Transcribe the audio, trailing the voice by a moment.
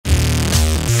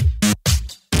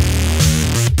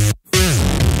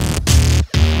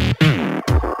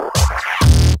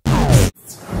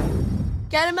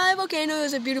Katmai Volcano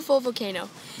is a beautiful volcano.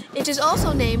 It is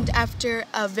also named after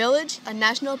a village, a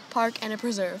national park, and a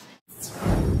preserve.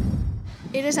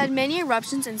 It has had many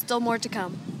eruptions and still more to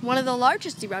come. One of the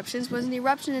largest eruptions was an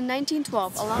eruption in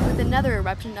 1912, along with another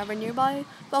eruption of a nearby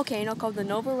volcano called the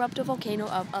Eruptive Volcano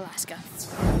of Alaska.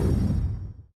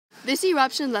 This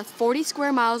eruption left 40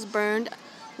 square miles burned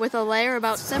with a layer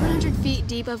about 700 feet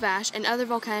deep of ash and other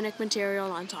volcanic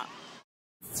material on top.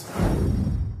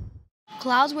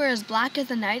 Clouds were as black as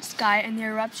the night sky, and the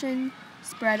eruption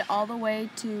spread all the way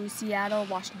to Seattle,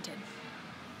 Washington.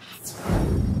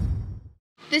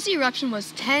 This eruption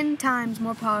was 10 times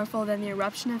more powerful than the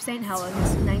eruption of St.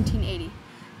 Helens in 1980.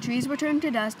 Trees were turned to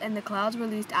dust and the clouds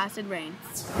released acid rain.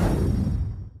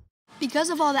 Because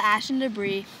of all the ash and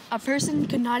debris, a person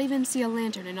could not even see a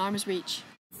lantern in arm's reach.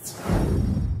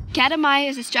 Katmai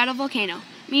is a stratovolcano,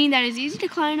 meaning that it is easy to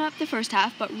climb up the first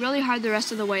half, but really hard the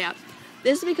rest of the way up.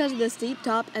 This is because of the steep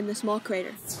top and the small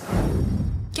crater.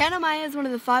 Katmai is one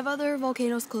of the 5 other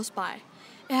volcanoes close by.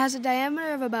 It has a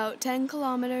diameter of about 10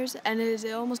 kilometers and it is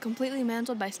almost completely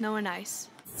mantled by snow and ice.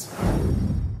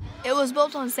 It was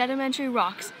built on sedimentary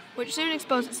rocks, which soon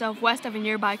exposed itself west of a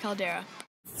nearby caldera.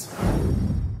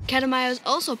 Katmai is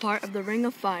also part of the Ring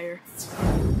of Fire.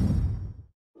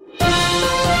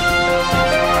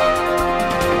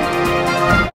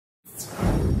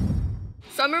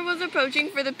 Summer was approaching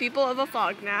for the people of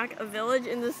Afognak, a village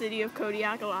in the city of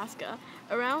Kodiak, Alaska.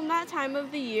 Around that time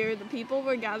of the year, the people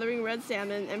were gathering red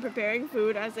salmon and preparing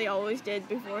food as they always did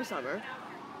before summer.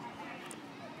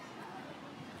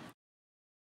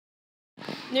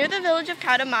 Near the village of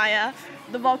Katmai,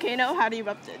 the volcano had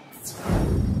erupted.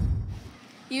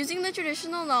 Using the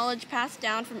traditional knowledge passed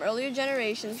down from earlier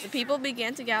generations, the people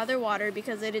began to gather water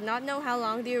because they did not know how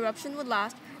long the eruption would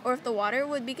last or if the water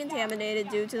would be contaminated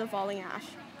due to the falling ash.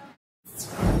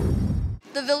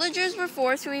 The villagers were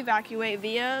forced to evacuate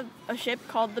via a ship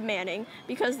called the Manning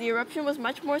because the eruption was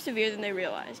much more severe than they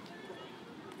realized.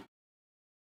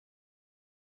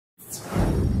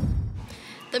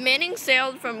 The Manning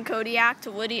sailed from Kodiak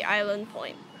to Woody Island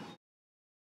Point.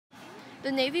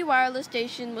 The Navy wireless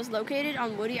station was located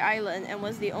on Woody Island and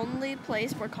was the only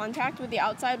place where contact with the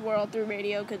outside world through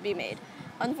radio could be made.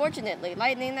 Unfortunately,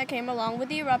 lightning that came along with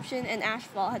the eruption and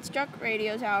ashfall had struck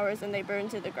radio towers and they burned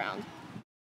to the ground.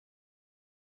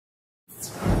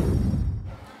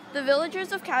 The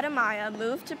villagers of Katmai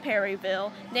moved to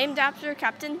Perryville, named after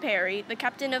Captain Perry, the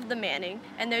captain of the Manning,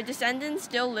 and their descendants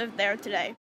still live there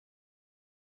today.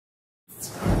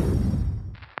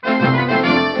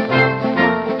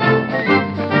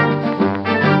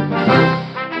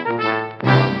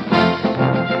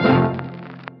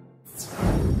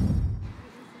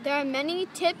 There are many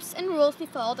tips and rules to be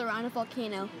followed around a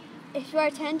volcano. If you are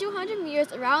 10 to 100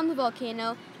 meters around the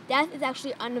volcano, death is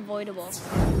actually unavoidable.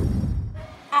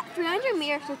 At 300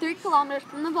 meters to 3 kilometers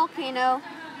from the volcano,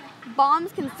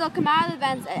 bombs can still come out of the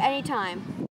vents at any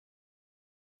time.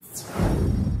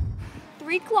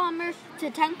 3 kilometers to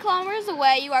 10 kilometers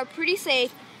away, you are pretty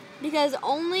safe because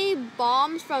only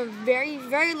bombs from very,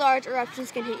 very large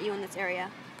eruptions can hit you in this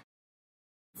area.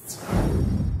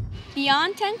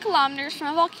 Beyond 10 kilometers from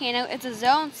a volcano is a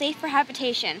zone safe for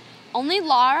habitation. Only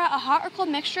lava, a hot or cold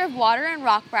mixture of water and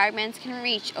rock fragments, can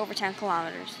reach over 10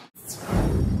 kilometers.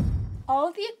 All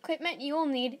of the equipment you will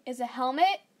need is a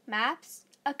helmet, maps,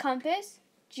 a compass,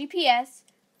 GPS,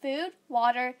 food,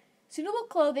 water, suitable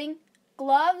clothing,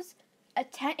 gloves, a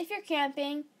tent if you're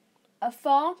camping, a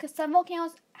phone because some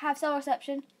volcanoes have cell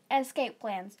reception, and escape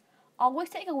plans. Always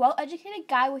take a well-educated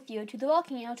guide with you to the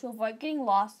volcano to avoid getting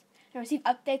lost and receive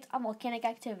updates on volcanic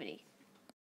activity.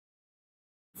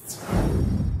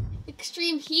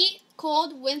 Extreme heat,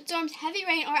 cold, windstorms, heavy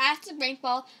rain or acid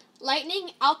rainfall,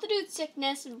 lightning, altitude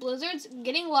sickness, blizzards,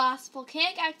 getting lost,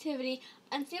 volcanic activity,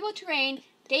 unstable terrain,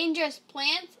 dangerous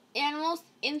plants, animals,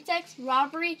 insects,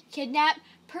 robbery, kidnap,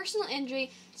 personal injury,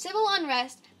 civil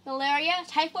unrest, malaria,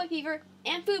 typhoid fever,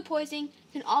 and food poisoning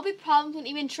can all be problems when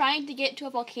even trying to get to a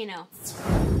volcano.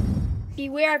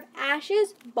 Beware of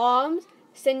ashes, bombs,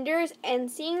 cinders, and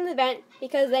seeing the vent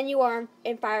because then you are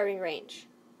in firing range.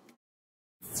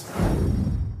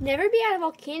 Never be at a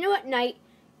volcano at night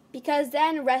because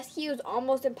then rescue is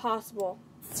almost impossible.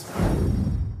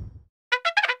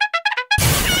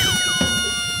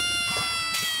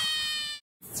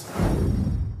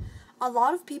 A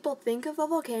lot of people think of a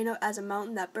volcano as a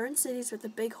mountain that burns cities with a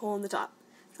big hole in the top,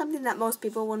 something that most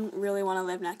people wouldn't really want to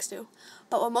live next to.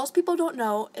 But what most people don't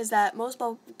know is that most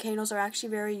volcanoes are actually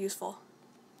very useful.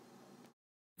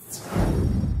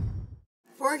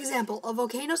 For example, a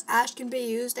volcano's ash can be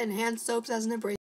used in hand soaps as an abrasive.